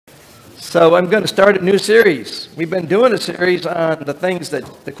So I'm going to start a new series. We've been doing a series on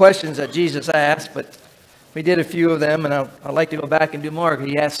the questions that Jesus asked, but we did a few of them, and I'd like to go back and do more.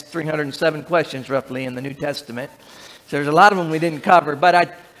 He asked 307 questions roughly in the New Testament. So there's a lot of them we didn't cover, but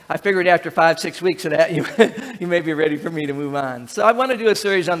I figured after 5-6 weeks of that, you may be ready for me to move on. So I want to do a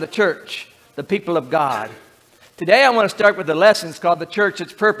series on the church, the people of God. Today I want to start with the lessons called The Church,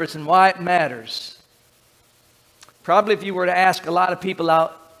 Its Purpose, and Why It Matters. Probably if you were to ask a lot of people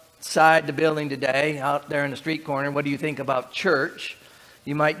outside the building today, out there in the street corner, what do you think about church?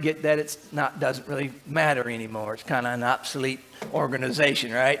 You might get that doesn't really matter anymore. It's kind of an obsolete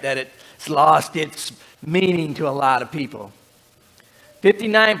organization, right? That it's lost its meaning to a lot of people.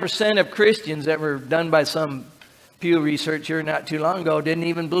 59% of Christians that were done by some Pew research here not too long ago didn't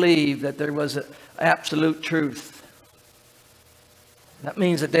even believe that there was an absolute truth. That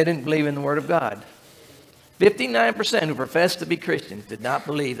means that they didn't believe in the Word of God. 59% who professed to be Christians did not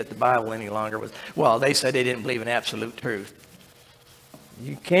believe that the Bible any longer was, well, they said they didn't believe in absolute truth.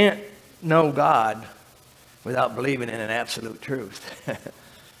 You can't know God without believing in an absolute truth.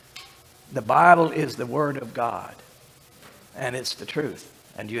 The Bible is the Word of God, and it's the truth,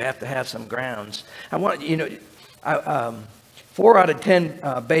 and you have to have some grounds. 4 out of 10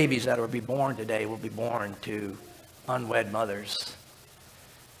 babies that will be born today will be born to unwed mothers.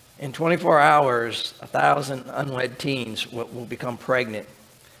 In 24 hours, 1,000 unwed teens will become pregnant.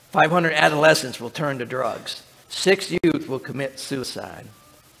 500 adolescents will turn to drugs. 6 youth will commit suicide.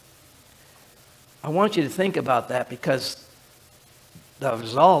 I want you to think about that, because the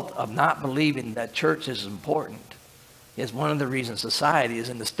result of not believing that church is important is one of the reasons society is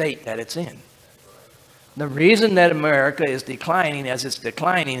in the state that it's in. The reason that America is declining as it's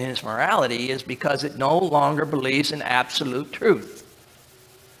declining in its morality is because it no longer believes in absolute truth.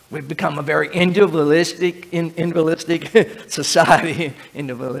 We've become a very individualistic society.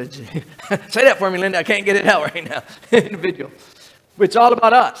 Individualistic. Say that for me, Linda. I can't get it out right now. Individual. It's all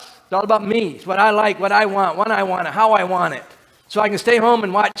about us. It's all about me. It's what I like, what I want, when I want it, how I want it. So I can stay home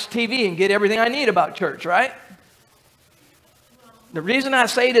and watch TV and get everything I need about church, right? The reason I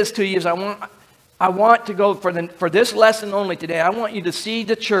say this to you is I want to go for this lesson only today. I want you to see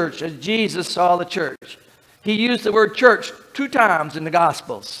the church as Jesus saw the church. He used the word church 2 times in the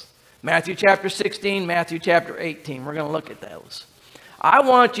Gospels. Matthew chapter 16, Matthew chapter 18. We're going to look at those. I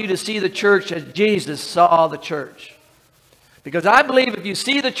want you to see the church as Jesus saw the church. Because I believe if you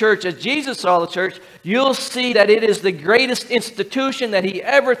see the church as Jesus saw the church, you'll see that it is the greatest institution that he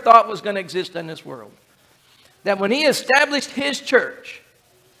ever thought was going to exist in this world. That when he established his church,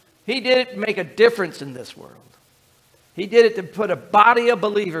 he did it to make a difference in this world. He did it to put a body of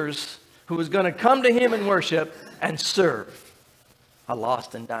believers who was going to come to him and worship and serve a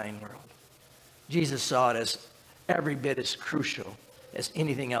lost and dying world. Jesus saw it as every bit as crucial as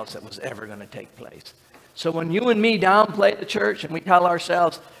anything else that was ever going to take place. So when you and me downplay the church and we tell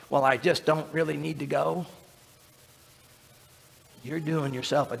ourselves, well, I just don't really need to go, you're doing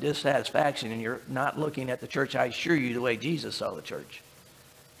yourself a dissatisfaction, and you're not looking at the church, I assure you, the way Jesus saw the church.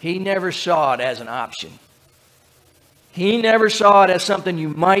 He never saw it as an option. He never saw it as something you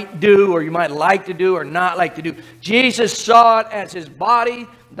might do or you might like to do or not like to do. Jesus saw it as his body,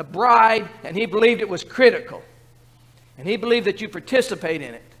 the bride, and he believed it was critical. And he believed that you participate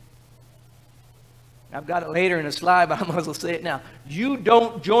in it. I've got it later in a slide, but I might as well say it now. You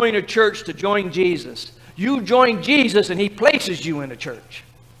don't join a church to join Jesus. You join Jesus and he places you in a church.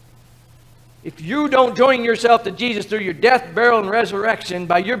 If you don't join yourself to Jesus through your death, burial, and resurrection,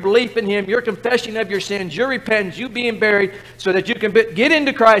 by your belief in him, your confession of your sins, your repentance, you being buried so that you can get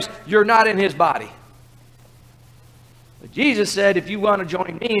into Christ, you're not in his body. But Jesus said, if you want to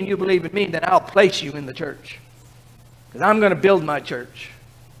join me and you believe in me, then I'll place you in the church. Because I'm going to build my church.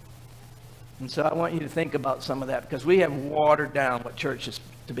 And so I want you to think about some of that, because we have watered down what church is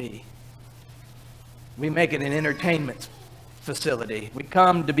to be. We make it an entertainment facility. We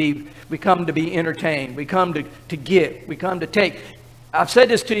come to be entertained. We come to give. We come to take. I've said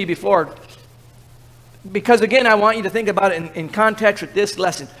this to you before, because again, I want you to think about it in context with this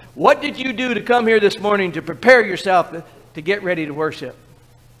lesson. What did you do to come here this morning to prepare yourself to get ready to worship?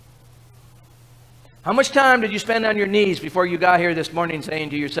 How much time did you spend on your knees before you got here this morning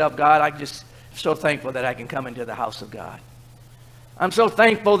saying to yourself, God, I'm just so thankful that I can come into the house of God. I'm so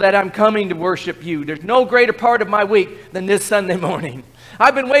thankful that I'm coming to worship you. There's no greater part of my week than this Sunday morning.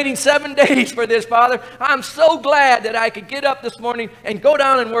 I've been waiting 7 days for this, Father. I'm so glad that I could get up this morning and go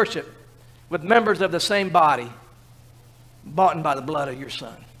down and worship with members of the same body, bought by the blood of your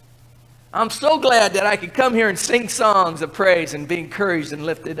Son. I'm so glad that I could come here and sing songs of praise and be encouraged and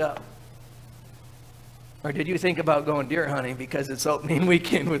lifted up. Or did you think about going deer hunting because it's opening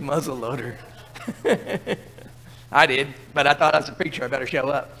weekend with muzzleloader? I did, but I thought I was a preacher. I better show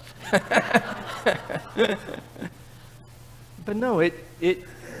up. But no,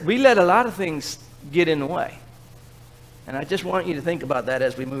 we let a lot of things get in the way. And I just want you to think about that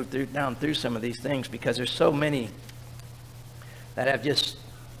as we move down through some of these things, because there's so many that have just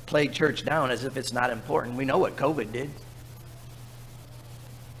played church down as if it's not important. We know what COVID did.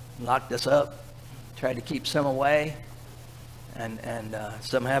 Locked us up, tried to keep some away, and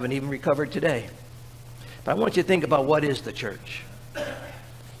some haven't even recovered today. But I want you to think about, what is the church? You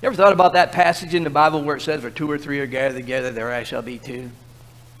ever thought about that passage in the Bible where it says, where 2 or 3 are gathered together, there I shall be too?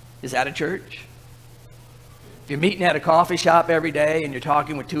 Is that a church? If you're meeting at a coffee shop every day and you're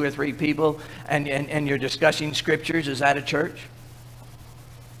talking with 2 or 3 people and you're discussing scriptures, is that a church?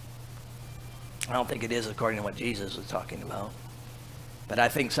 I don't think it is, according to what Jesus was talking about. But I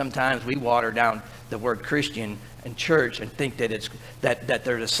think sometimes we water down the word Christian and church and think that that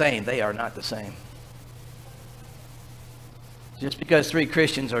they're the same. They are not the same. Just because 3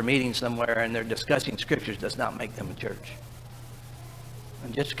 Christians are meeting somewhere and they're discussing scriptures does not make them a church.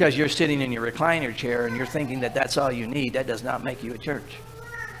 And just because you're sitting in your recliner chair and you're thinking that that's all you need, that does not make you a church.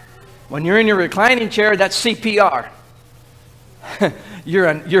 When you're in your reclining chair, that's CPR.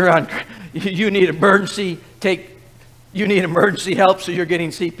 You need emergency help, so you're getting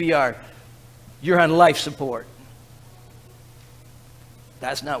CPR. You're on life support.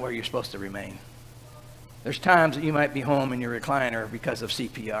 That's not where you're supposed to remain. There's times that you might be home in your recliner because of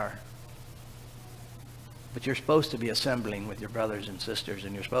CPR. But you're supposed to be assembling with your brothers and sisters,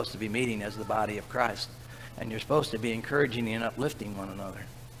 and you're supposed to be meeting as the body of Christ. And you're supposed to be encouraging and uplifting one another.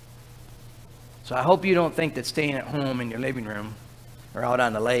 So I hope you don't think that staying at home in your living room or out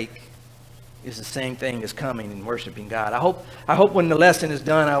on the lake is the same thing as coming and worshiping God. I hope when the lesson is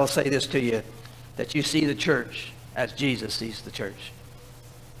done, I will say this to you, that you see the church as Jesus sees the church.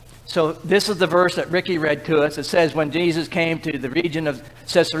 So this is the verse that Ricky read to us. It says, when Jesus came to the region of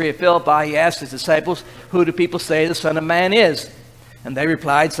Caesarea Philippi, he asked his disciples, who do people say the Son of Man is? And they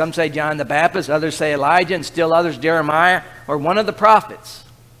replied, some say John the Baptist, others say Elijah, and still others Jeremiah, or one of the prophets.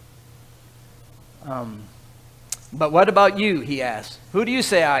 But what about you, he asked. Who do you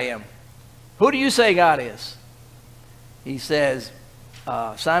say I am? Who do you say God is? He says,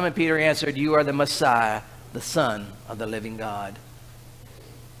 Simon Peter answered, you are the Messiah, the Son of the living God.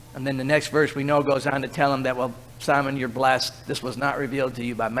 And then the next verse we know goes on to tell him that, well, Simon, you're blessed. This was not revealed to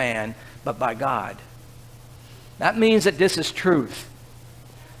you by man, but by God. That means that this is truth.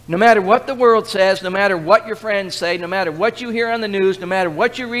 No matter what the world says, no matter what your friends say, no matter what you hear on the news, no matter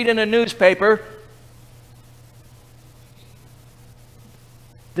what you read in a newspaper,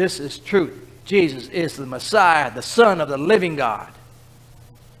 this is truth. Jesus is the Messiah, the Son of the living God.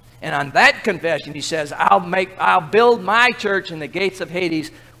 And on that confession, he says, I'll build my church, and the gates of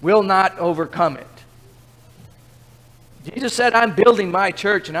Hades will not overcome it. Jesus said, I'm building my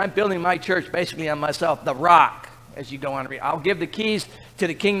church, and I'm building my church basically on myself, the rock, as you go on to read. I'll give the keys to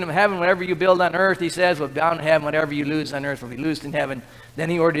the kingdom of heaven. Whatever you build on earth, he says, will be bound in heaven. Whatever you lose on earth will be loosed in heaven.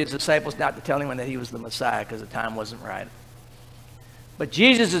 Then he ordered his disciples not to tell anyone that he was the Messiah, because the time wasn't right. But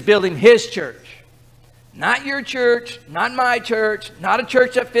Jesus is building his church. Not your church, not my church, not a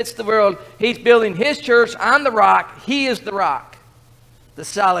church that fits the world. He's building his church on the rock. He is the rock, the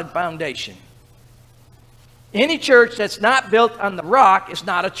solid foundation. Any church that's not built on the rock is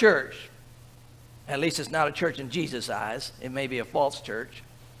not a church. At least it's not a church in Jesus' eyes. It may be a false church.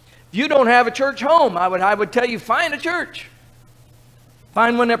 If you don't have a church home, I would tell you, find a church.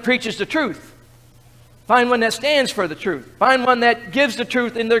 Find one that preaches the truth. Find one that stands for the truth. Find one that gives the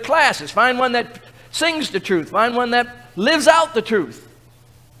truth in their classes. Find one that sings the truth. Find one that lives out the truth.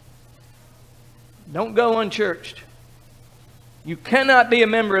 Don't go unchurched. You cannot be a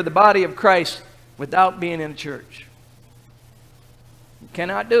member of the body of Christ without being in a church. You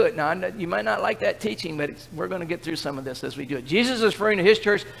cannot do it. Now, you might not like that teaching, but we're going to get through some of this as we do it. Jesus is referring to his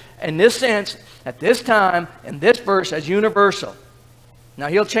church in this sense, at this time, in this verse, as universal. Now,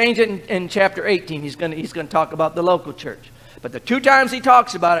 he'll change it in chapter 18. He's going to talk about the local church. But the 2 times he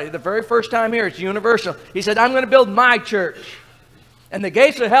talks about it, the very first time here, it's universal. He said, I'm going to build my church, and the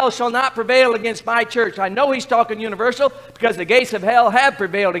gates of hell shall not prevail against my church. I know he's talking universal because the gates of hell have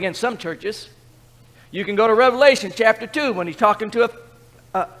prevailed against some churches. You can go to Revelation chapter 2 when he's talking to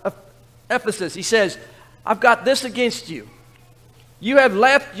Ephesus. He says, I've got this against you. You have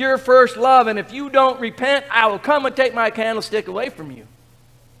left your first love, and if you don't repent, I will come and take my candlestick away from you.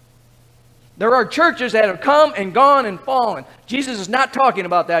 There are churches that have come and gone and fallen. Jesus is not talking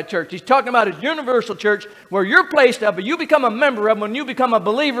about that church. He's talking about his universal church where you're placed up, but you become a member of when you become a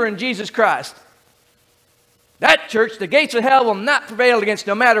believer in Jesus Christ. That church, the gates of hell will not prevail against,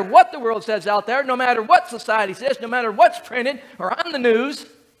 no matter what the world says out there, no matter what society says, no matter what's printed or on the news.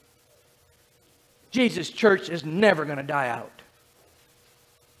 Jesus' church is never going to die out.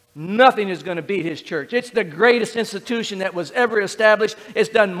 Nothing is going to beat his church. It's the greatest institution that was ever established. It's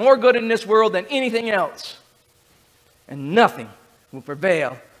done more good in this world than anything else. And nothing will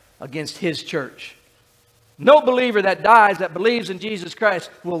prevail against his church. No believer that dies that believes in Jesus Christ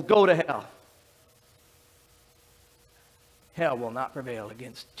will go to hell. Hell will not prevail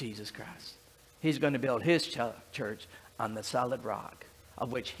against Jesus Christ. He's going to build his church on the solid rock,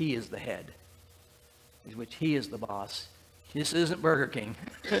 of which he is the head, of which he is the boss. This isn't Burger King.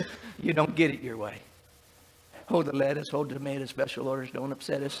 You don't get it your way. Hold the lettuce, hold the tomato, special orders, don't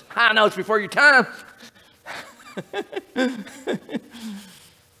upset us. I know it's before your time.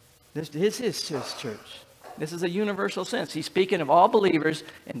 This is his church. This is a universal sense. He's speaking of all believers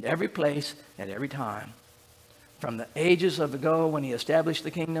in every place, at every time. From the ages of ago when he established the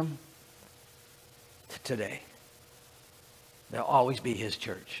kingdom to today. There'll always be his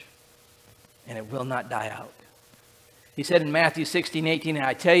church. And it will not die out. He said in Matthew 16:18, and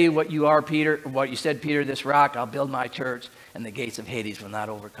I tell you what you are, Peter, what you said, Peter, this rock, I'll build my church, and the gates of Hades will not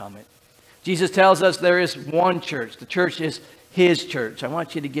overcome it. Jesus tells us there is one church. The church is his church. I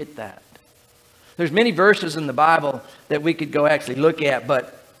want you to get that. There's many verses in the Bible that we could go actually look at,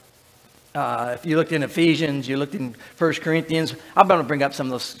 but if you looked in Ephesians, you looked in 1 Corinthians, I'm going to bring up some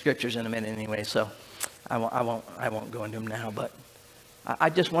of those scriptures in a minute anyway, so I won't go into them now, but I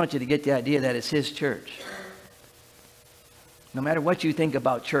just want you to get the idea that it's his church. No matter what you think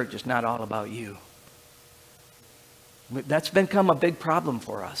about church, it's not all about you. That's become a big problem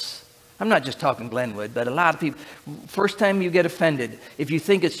for us. I'm not just talking Glenwood, but a lot of people, first time you get offended, if you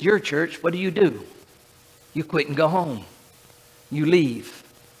think it's your church, what do? You quit and go home. You leave.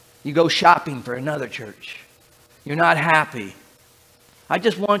 You go shopping for another church. You're not happy. I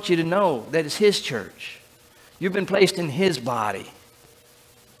just want you to know that it's his church. You've been placed in his body.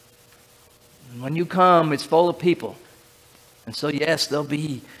 And when you come, it's full of people. And so, yes, there'll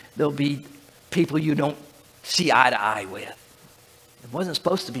be people you don't see eye to eye with. It wasn't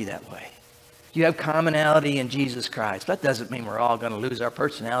supposed to be that way. You have commonality in Jesus Christ. That doesn't mean we're all going to lose our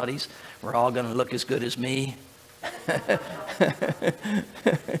personalities. We're all going to look as good as me.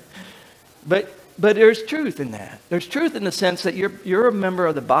 But there's truth in that. There's truth in the sense that you're a member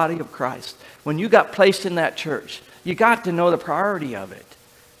of the body of Christ. When you got placed in that church, you got to know the priority of it.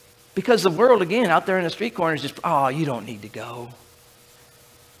 Because the world, again, out there in the street corners, just, oh, you don't need to go.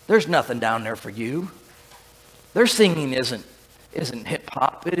 There's nothing down there for you. Their singing isn't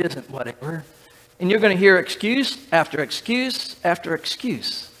hip-hop. It isn't whatever. And you're going to hear excuse after excuse after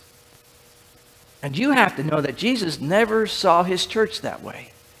excuse. And you have to know that Jesus never saw his church that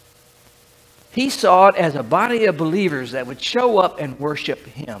way. He saw it as a body of believers that would show up and worship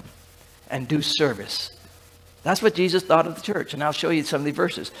him and do service. That's what Jesus thought of the church. And I'll show you some of the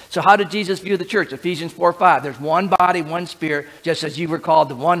verses. So how did Jesus view the church? Ephesians 4:5. There's one body, one spirit, just as you were called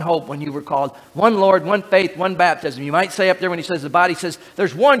to one hope when you were called. One Lord, one faith, one baptism. You might say up there when he says the body, he says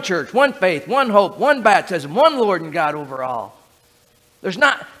there's one church, one faith, one hope, one baptism, one Lord and God over all. There's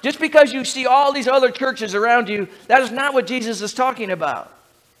not, just because you see all these other churches around you, that is not what Jesus is talking about.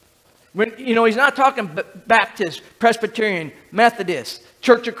 When, he's not talking Baptist, Presbyterian, Methodist,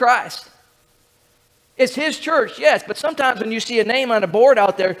 Church of Christ. It's his church, yes, but sometimes when you see a name on a board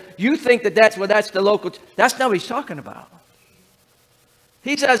out there, you think that's the local. That's not what he's talking about.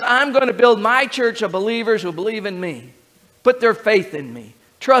 He says, I'm going to build my church of believers who believe in me, put their faith in me,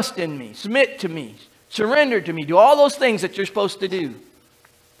 trust in me, submit to me, surrender to me, do all those things that you're supposed to do.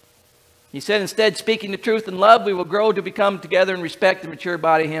 He said, instead, speaking the truth in love, we will grow to become together in respect and mature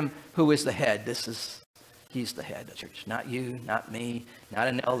body him who is the head. He's the head of the church, not you, not me, not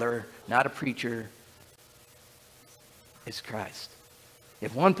an elder, not a preacher. It's Christ.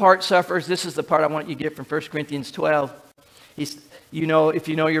 If one part suffers, this is the part I want you to get from 1 Corinthians 12. If you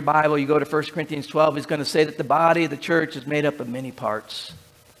know your Bible, you go to 1 Corinthians 12, he's going to say that the body of the church is made up of many parts.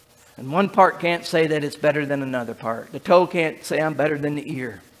 And one part can't say that it's better than another part. The toe can't say I'm better than the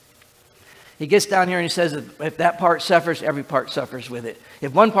ear. He gets down here and he says if that part suffers, every part suffers with it.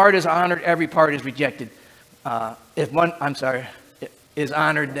 If one part is honored, every part is rejected. Is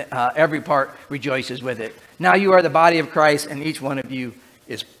honored, every part rejoices with it. Now you are the body of Christ, and each one of you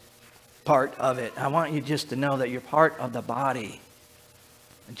is part of it. I want you just to know that you're part of the body.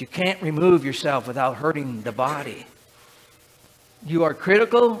 And you can't remove yourself without hurting the body. You are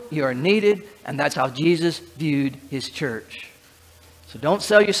critical, you are needed, and that's how Jesus viewed his church. So don't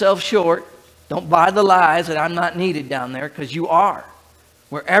sell yourself short. Don't buy the lies that I'm not needed down there, because you are.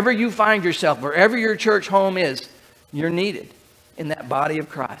 Wherever you find yourself, wherever your church home is, you're needed in that body of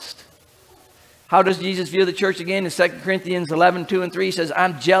Christ. How does Jesus view the church again? In 2 Corinthians 11, 2 and 3, he says,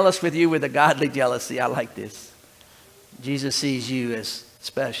 I'm jealous with you with a godly jealousy. I like this. Jesus sees you as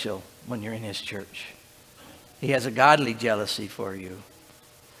special when you're in his church. He has a godly jealousy for you.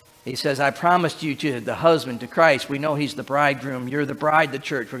 He says, I promised you to the husband, to Christ. We know he's the bridegroom. You're the bride, the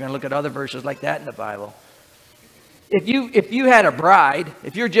church. We're going to look at other verses like that in the Bible. If you had a bride,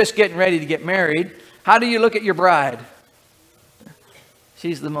 if you're just getting ready to get married, how do you look at your bride?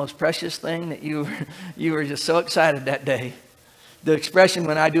 She's the most precious thing that you were just so excited that day. The expression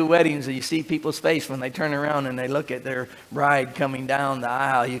when I do weddings, you see people's face when they turn around and they look at their bride coming down the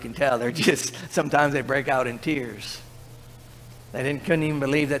aisle. You can tell they're just, sometimes they break out in tears. They couldn't even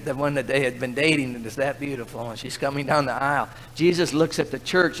believe that the one that they had been dating is that beautiful, and she's coming down the aisle. Jesus looks at the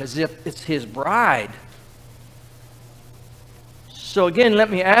church as if it's his bride. So again,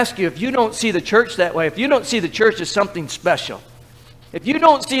 let me ask you, if you don't see the church that way, if you don't see the church as something special, if you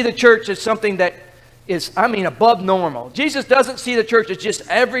don't see the church as something that is, above normal. Jesus doesn't see the church as just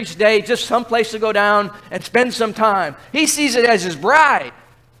average day, just some place to go down and spend some time. He sees it as his bride,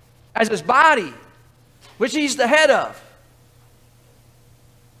 as his body, which he's the head of.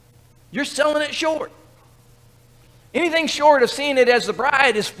 You're selling it short. Anything short of seeing it as the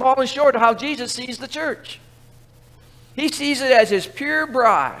bride is falling short of how Jesus sees the church. He sees it as his pure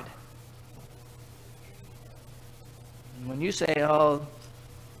bride. And when you say, oh,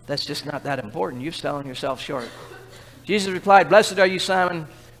 that's just not that important, you're selling yourself short. Jesus replied, blessed are you, Simon.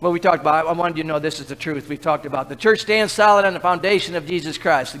 Well, we talked about, I wanted you to know this is the truth. We've talked about the church stands solid on the foundation of Jesus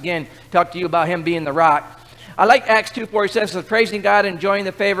Christ. Again, talked to you about him being the rock. I like Acts 2:4. It says, praising God and enjoying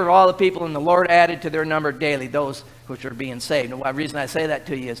the favor of all the people, and the Lord added to their number daily those which are being saved. And the reason I say that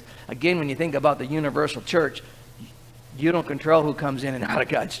to you is, again, when you think about the universal church, you don't control who comes in and out of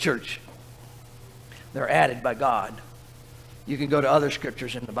God's church. They're added by God. You can go to other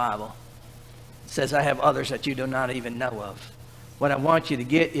scriptures in the Bible. It says, I have others that you do not even know of. What I want you to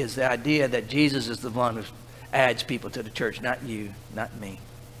get is the idea that Jesus is the one who adds people to the church, not you, not me.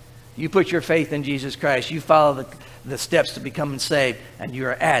 You put your faith in Jesus Christ. You follow the steps to becoming saved, and you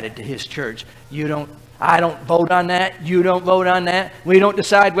are added to his church. I don't vote on that. You don't vote on that. We don't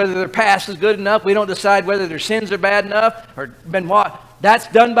decide whether their past is good enough. We don't decide whether their sins are bad enough or been washed. That's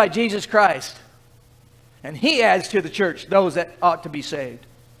done by Jesus Christ. And he adds to the church those that ought to be saved.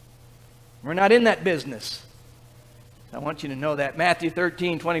 We're not in that business. I want you to know that. Matthew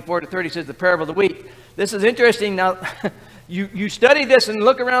 13:24-30 says the parable of the wheat. This is interesting. Now, you study this and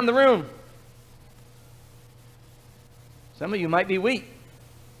look around the room. Some of you might be wheat.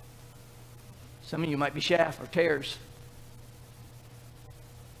 Some of you might be chaff or tares.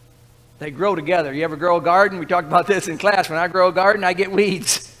 They grow together. You ever grow a garden? We talked about this in class. When I grow a garden, I get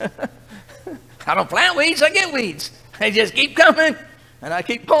weeds. I don't plant weeds, I get weeds. They just keep coming, and I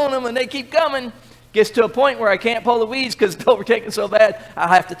keep pulling them, and they keep coming. Gets to a point where I can't pull the weeds because it's overtaken so bad,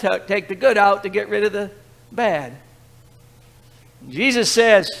 I have to take the good out to get rid of the bad. Jesus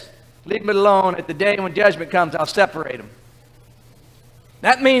says, leave me alone. At the day when judgment comes, I'll separate them.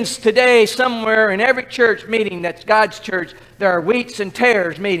 That means today, somewhere in every church meeting that's God's church, there are wheats and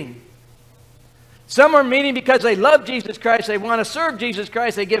tares meeting. Some are meeting because they love Jesus Christ, they want to serve Jesus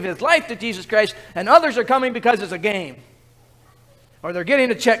Christ, they give his life to Jesus Christ, and others are coming because it's a game. Or they're getting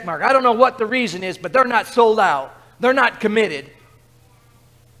a check mark. I don't know what the reason is, but they're not sold out. They're not committed.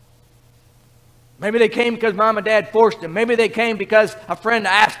 Maybe they came because mom and dad forced them. Maybe they came because a friend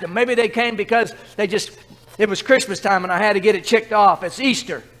asked them. Maybe they came because it was Christmas time and I had to get it checked off. It's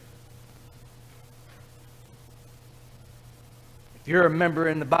Easter. If you're a member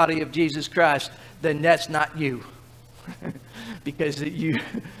in the body of Jesus Christ, then that's not you. Because you're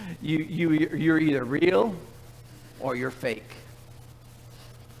either real or you're fake.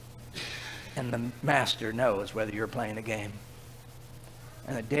 And the master knows whether you're playing a game.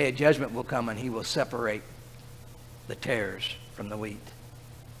 And the day of judgment will come and he will separate the tares from the wheat.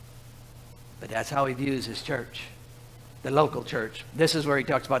 But that's how he views his church. The local church. This is where he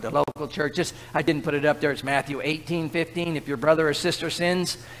talks about the local church. I didn't put it up there. It's Matthew 18:15. If your brother or sister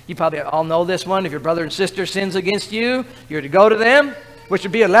sins, you probably all know this one. If your brother and sister sins against you, you're to go to them, which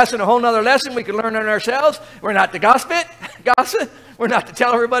would be a whole nother lesson we can learn on ourselves. We're not to gossip. We're not to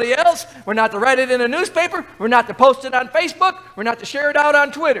tell everybody else. We're not to write it in a newspaper. We're not to post it on Facebook. We're not to share it out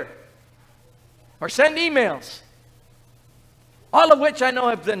on Twitter or send emails. All of which I know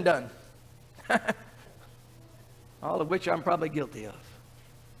have been done. All of which I'm probably guilty of.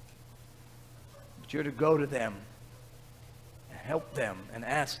 But you're to go to them and help them and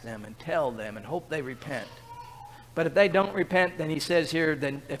ask them and tell them and hope they repent. But if they don't repent, then he says here,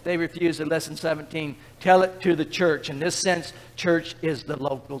 then if they refuse to listen, 17, tell it to the church. In this sense, church is the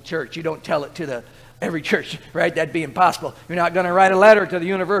local church. You don't tell it to every church, right? That'd be impossible. You're not going to write a letter to the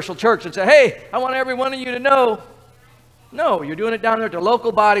universal church and say, hey, I want every one of you to know. No, you're doing it down there at the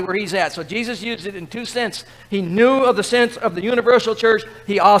local body where he's at. So Jesus used it in two senses. He knew of the sense of the universal church.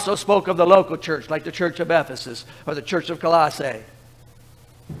 He also spoke of the local church, like the church of Ephesus or the church of Colossae.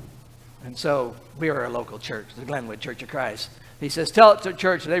 And so we are a local church, the Glenwood Church of Christ. He says, tell it to the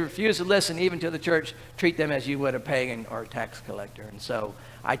church. If they refuse to listen even to the church, treat them as you would a pagan or a tax collector. And so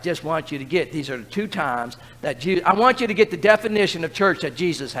I just want you to get, these are the two times that Jesus, I want you to get the definition of church that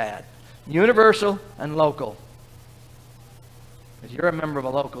Jesus had. Universal and local. Because you're a member of a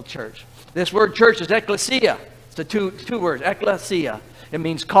local church. This word church is ecclesia. It's the two words, ecclesia. It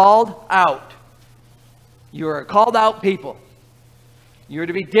means called out. You are a called out people. You're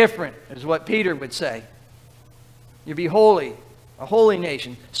to be different, is what Peter would say. You're to be holy, a holy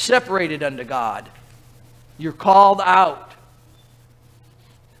nation, separated unto God. You're called out.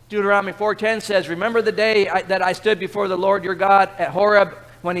 Deuteronomy 4:10 says, remember the day that I stood before the Lord your God at Horeb,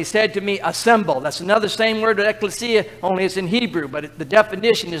 when he said to me, assemble. That's another same word, ecclesia, only it's in Hebrew, but the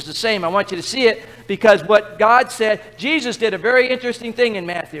definition is the same. I want you to see it because what God said, Jesus did a very interesting thing in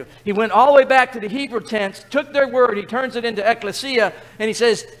Matthew. He went all the way back to the Hebrew tense, took their word, he turns it into ecclesia, and he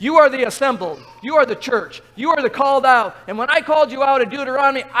says, you are the assembled. You are the church. You are the called out. And when I called you out in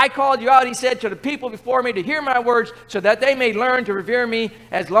Deuteronomy, I called you out, he said, to the people before me to hear my words so that they may learn to revere me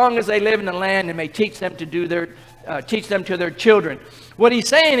as long as they live in the land and may teach them to do their teach them to their children. What he's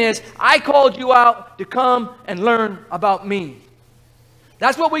saying is, I called you out to come and learn about me.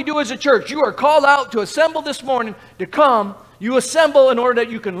 That's what we do as a church. You are called out to assemble this morning to come. You assemble in order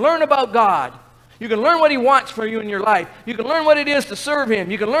that you can learn about God. You can learn what he wants for you in your life. You can learn what it is to serve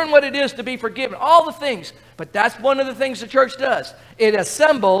him. You can learn what it is to be forgiven. All the things. But that's one of the things the church does. It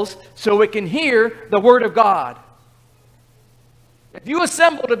assembles so it can hear the word of God. If you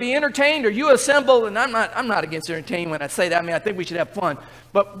assemble to be entertained, or you assemble, and I'm not against entertaining when I say that. I mean, I think we should have fun.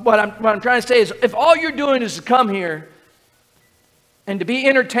 But what I'm trying to say is, if all you're doing is to come here and to be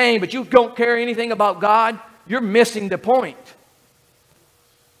entertained, but you don't care anything about God, you're missing the point.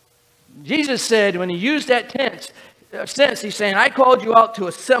 Jesus said, when he used that sense, he's saying, I called you out to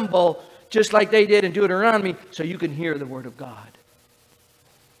assemble just like they did in Deuteronomy, so you can hear the word of God,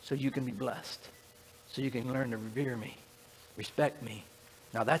 so you can be blessed, so you can learn to revere me. Respect me.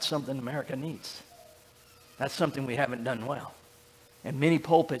 Now that's something America needs. That's something we haven't done well. And many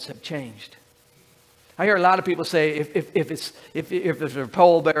pulpits have changed. I hear a lot of people say if there's a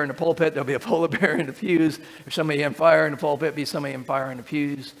pole bear in the pulpit, there'll be a polar bear in the pews. If somebody on fire in the pulpit, be somebody on fire in the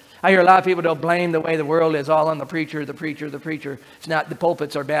pews. I hear a lot of people, they'll blame the way the world is all on the preacher, the preacher, the preacher. It's not, the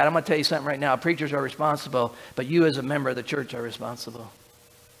pulpits are bad. I'm going to tell you something right now. Preachers are responsible, but you as a member of the church are responsible.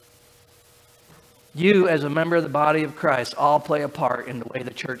 You, as a member of the body of Christ, all play a part in the way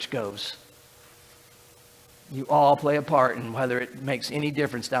the church goes. You all play a part in whether it makes any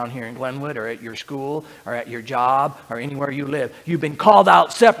difference down here in Glenwood or at your school or at your job or anywhere you live. You've been called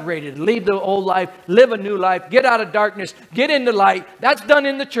out, separated. Leave the old life, live a new life, get out of darkness, get into light. That's done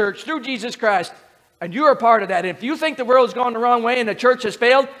in the church through Jesus Christ. And you are part of that. And if you think the world's gone the wrong way and the church has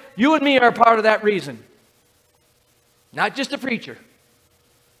failed, you and me are part of that reason. Not just the preacher.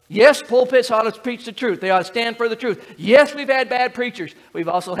 Yes, pulpits ought to preach the truth. They ought to stand for the truth. Yes, we've had bad preachers. We've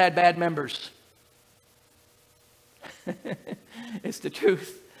also had bad members. It's the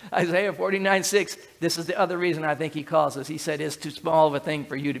truth. Isaiah 49:6. This is the other reason I think he calls us. He said, it's too small of a thing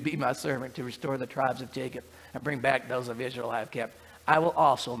for you to be my servant, to restore the tribes of Jacob and bring back those of Israel I have kept. I will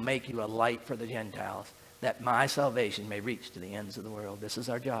also make you a light for the Gentiles, that my salvation may reach to the ends of the world. This is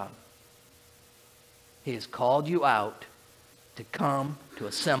our job. He has called you out to come, to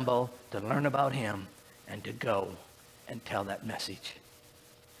assemble, to learn about him, and to go and tell that message.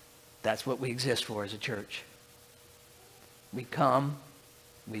 That's what we exist for as a church. We come,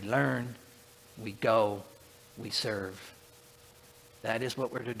 we learn, we go, we serve. That is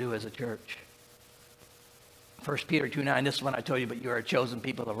what we're to do as a church. 1 Peter 2:9, this is one I told you, but you are a chosen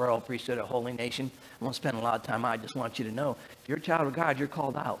people, a royal priesthood, a holy nation. I won't spend a lot of time. I just want you to know, if you're a child of God, you're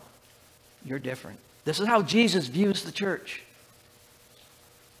called out. You're different. This is how Jesus views the church.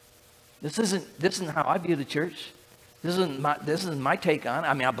 This isn't how I view the church. This isn't my take on it.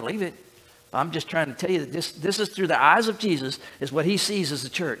 I mean, I believe it. I'm just trying to tell you that this is through the eyes of Jesus, is what he sees as the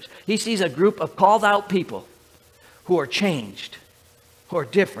church. He sees a group of called out people who are changed, who are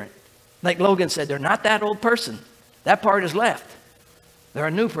different. Like Logan said, they're not that old person. That part is left. They're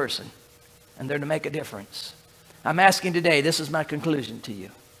a new person, and they're to make a difference. I'm asking today, this is my conclusion to you.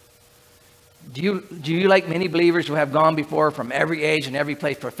 Do you, like many believers who have gone before from every age and every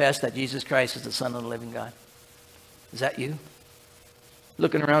place, profess that Jesus Christ is the Son of the living God? Is that you?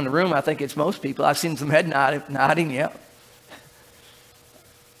 Looking around the room, I think it's most people. I've seen some head nodding, yeah.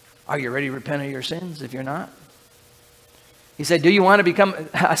 Are you ready to repent of your sins if you're not? He said, do you want to become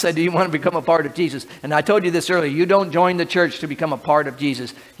a part of Jesus? And I told you this earlier. You don't join the church to become a part of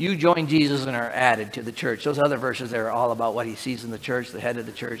Jesus. You join Jesus and are added to the church. Those other verses there are all about what he sees in the church, the head of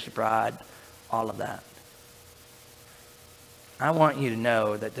the church, the bride, all of that. I want you to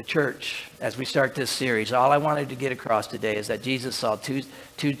know that the church, as we start this series, all I wanted to get across today is that Jesus saw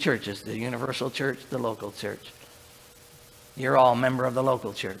two churches, the universal church, the local church. You're all a member of the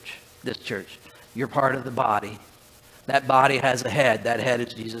local church, this church. You're part of the body. That body has a head. That head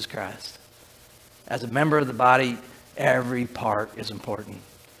is Jesus Christ. As a member of the body, every part is important.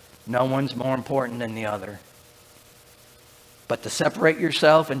 No one's more important than the other. But to separate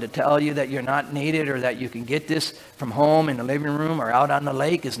yourself and to tell you that you're not needed or that you can get this from home in the living room or out on the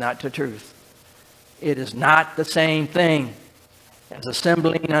lake is not the truth. It is not the same thing as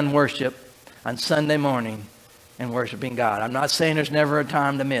assembling on worship on Sunday morning and worshiping God. I'm not saying there's never a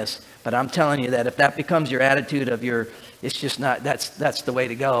time to miss, but I'm telling you that if that becomes your attitude of it's just not, that's the way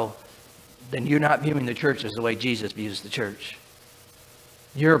to go, then you're not viewing the church as the way Jesus views the church.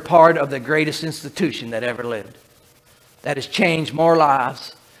 You're a part of the greatest institution that ever lived, that has changed more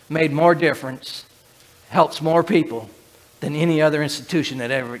lives, made more difference, helps more people than any other institution that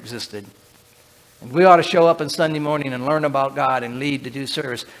ever existed. And we ought to show up on Sunday morning and learn about God and lead to do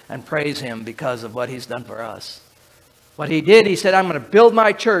service and praise him because of what he's done for us. What he did, he said, I'm going to build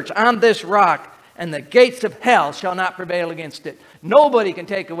my church on this rock, and the gates of hell shall not prevail against it. Nobody can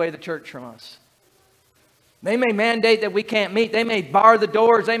take away the church from us. They may mandate that we can't meet. They may bar the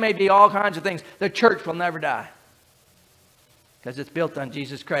doors. They may be all kinds of things. The church will never die because it's built on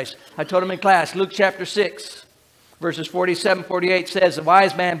Jesus Christ. I told them in class, Luke chapter 6, verses 47, 48 says, the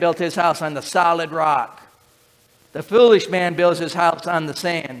wise man built his house on the solid rock. The foolish man builds his house on the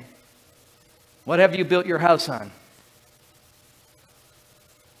sand. What have you built your house on?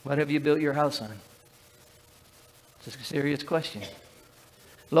 What have you built your house on? It's a serious question.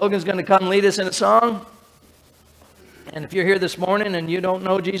 Logan's going to come lead us in a song. And if you're here this morning and you don't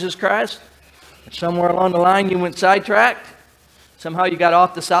know Jesus Christ, somewhere along the line you went sidetracked, somehow you got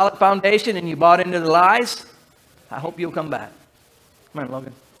off the solid foundation and you bought into the lies, I hope you'll come back. Come on,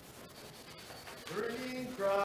 Logan.